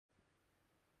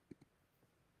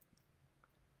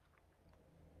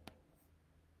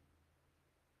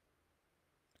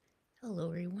Hello,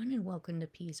 everyone, and welcome to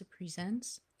PESA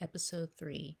Presents, Episode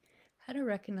 3 How to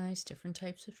Recognize Different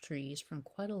Types of Trees from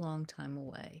Quite a Long Time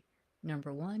Away.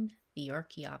 Number 1, the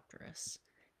Archaeopteris,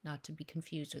 not to be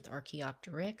confused with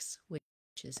Archaeopteryx, which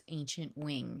is ancient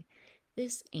wing.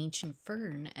 This ancient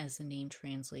fern, as the name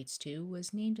translates to,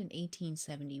 was named in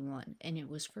 1871, and it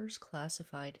was first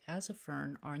classified as a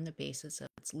fern on the basis of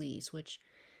its leaves, which,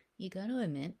 you gotta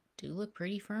admit, do look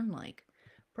pretty fern-like.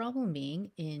 Problem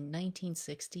being, in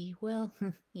 1960, well,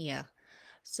 yeah.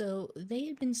 So they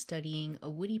had been studying a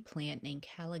woody plant named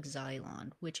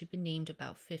Calixylon, which had been named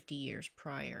about 50 years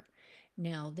prior.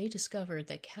 Now, they discovered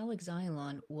that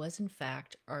Calixylon was in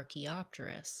fact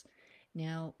Archaeopteris.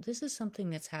 Now, this is something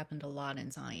that's happened a lot in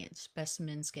science.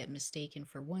 Specimens get mistaken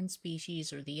for one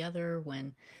species or the other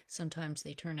when sometimes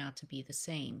they turn out to be the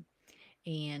same.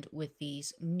 And with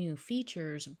these new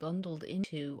features bundled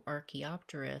into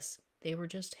Archaeopteris, they were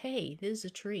just, hey, this is a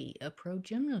tree, a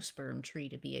progymnosperm tree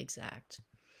to be exact.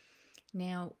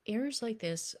 Now, errors like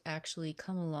this actually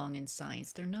come along in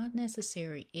science. They're not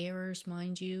necessary errors,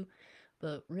 mind you,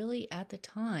 but really at the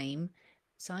time,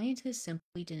 scientists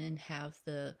simply didn't have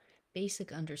the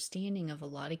basic understanding of a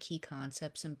lot of key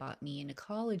concepts in botany and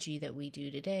ecology that we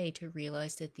do today to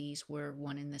realize that these were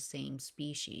one and the same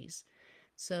species.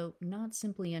 So, not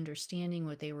simply understanding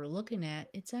what they were looking at,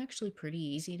 it's actually pretty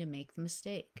easy to make the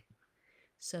mistake.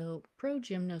 So,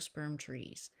 progymnosperm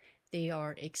trees. They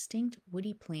are extinct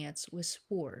woody plants with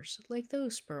spores, like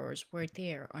those spores right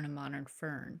there on a modern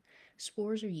fern.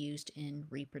 Spores are used in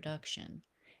reproduction.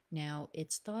 Now,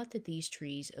 it's thought that these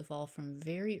trees evolved from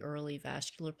very early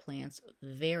vascular plants,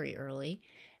 very early,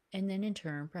 and then in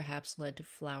turn perhaps led to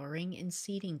flowering and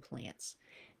seeding plants.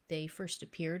 They first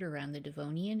appeared around the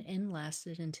Devonian and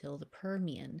lasted until the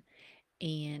Permian.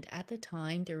 And at the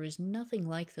time, there was nothing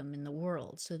like them in the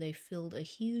world, so they filled a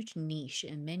huge niche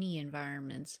in many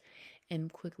environments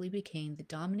and quickly became the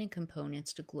dominant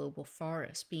components to global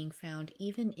forests, being found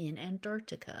even in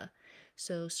Antarctica.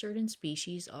 So certain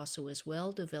species also as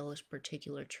well developed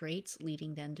particular traits,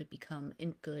 leading them to become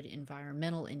good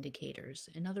environmental indicators.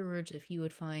 In other words, if you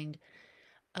would find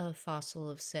a fossil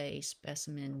of, say,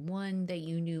 specimen one that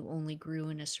you knew only grew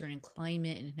in a certain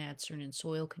climate and had certain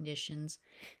soil conditions,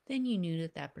 then you knew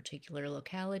that that particular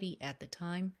locality at the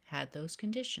time had those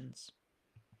conditions.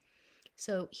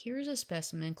 So here's a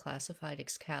specimen classified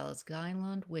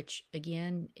Excalibur, which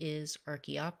again is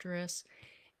Archaeopteris.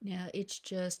 Now, it's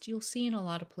just, you'll see in a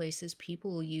lot of places, people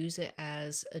will use it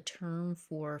as a term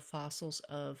for fossils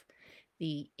of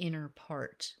the inner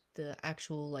part, the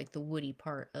actual, like the woody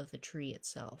part of the tree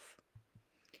itself.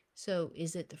 So,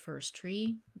 is it the first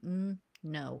tree?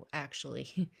 No,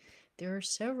 actually. There are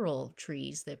several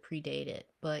trees that predate it,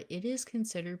 but it is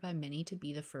considered by many to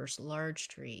be the first large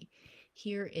tree.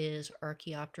 Here is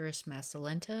Archaeopteris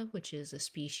macilenta, which is a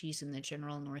species in the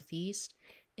general Northeast.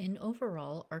 And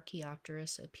overall,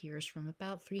 Archaeopteris appears from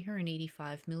about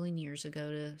 385 million years ago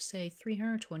to, say,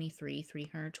 323,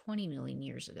 320 million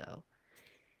years ago.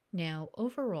 Now,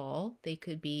 overall, they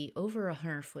could be over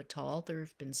 100 foot tall. There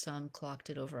have been some clocked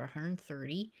at over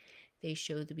 130. They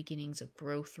show the beginnings of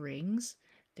growth rings.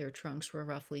 Their trunks were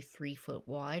roughly 3 foot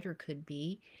wide, or could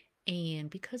be. And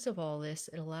because of all this,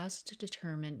 it allows us to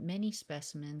determine many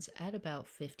specimens at about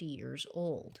 50 years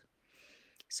old.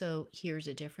 So here's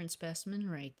a different specimen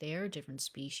right there, different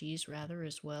species rather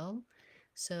as well.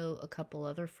 So a couple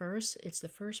other firsts. It's the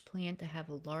first plant to have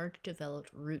a large developed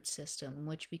root system,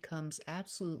 which becomes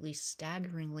absolutely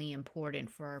staggeringly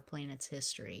important for our planet's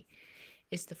history.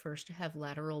 It's the first to have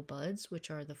lateral buds,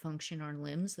 which are the function on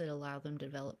limbs that allow them to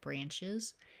develop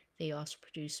branches. They also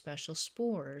produce special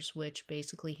spores, which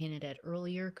basically hinted at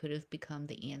earlier could have become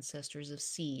the ancestors of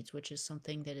seeds, which is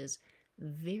something that is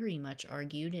very much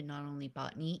argued in not only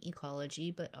botany,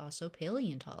 ecology, but also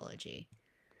paleontology.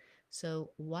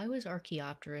 So, why was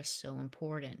Archaeopteris so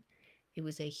important? It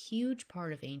was a huge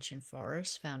part of ancient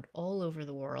forests found all over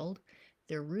the world.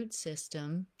 Their root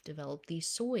system developed these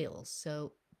soils.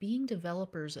 So, being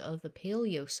developers of the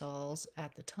paleosols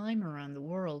at the time around the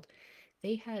world,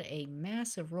 they had a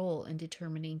massive role in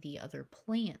determining the other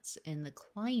plants and the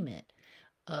climate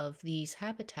of these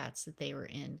habitats that they were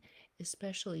in,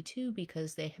 especially too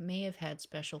because they may have had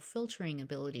special filtering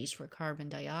abilities for carbon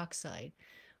dioxide,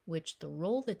 which the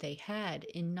role that they had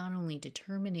in not only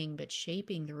determining but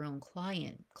shaping their own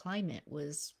climate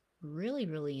was really,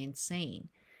 really insane.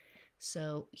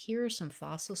 So here are some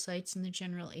fossil sites in the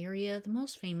general area. The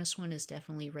most famous one is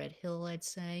definitely Red Hill, I'd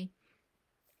say.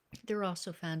 They're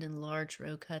also found in large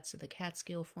row cuts of the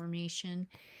Catskill Formation,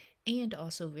 and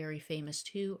also very famous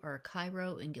too are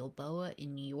Cairo and Gilboa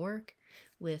in New York,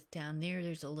 with down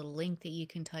there's a little link that you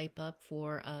can type up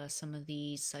for some of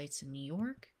these sites in New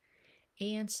York.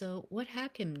 And so, what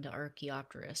happened to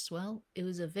Archaeopteris? Well, it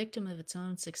was a victim of its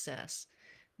own success.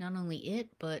 Not only it,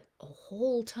 but a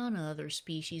whole ton of other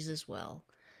species as well.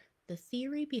 The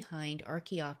theory behind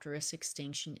Archaeopteris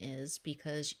extinction is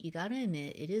because you gotta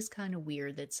admit, it is kind of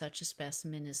weird that such a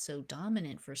specimen is so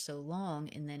dominant for so long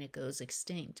and then it goes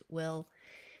extinct. Well,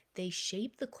 they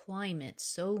shape the climate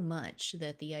so much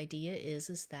that the idea is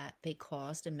that they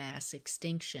caused a mass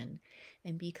extinction.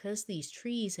 And because these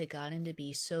trees had gotten to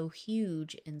be so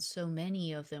huge and so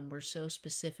many of them were so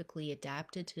specifically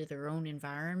adapted to their own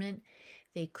environment,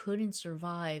 they couldn't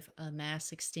survive a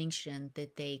mass extinction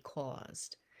that they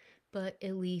caused. But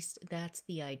at least that's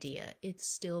the idea. It's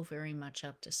still very much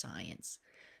up to science.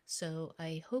 So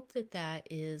I hope that that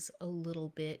is a little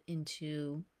bit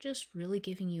into just really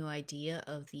giving you an idea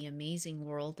of the amazing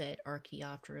world that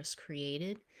Archaeopteris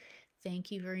created.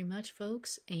 Thank you very much,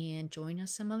 folks, and join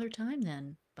us some other time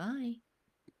then. Bye.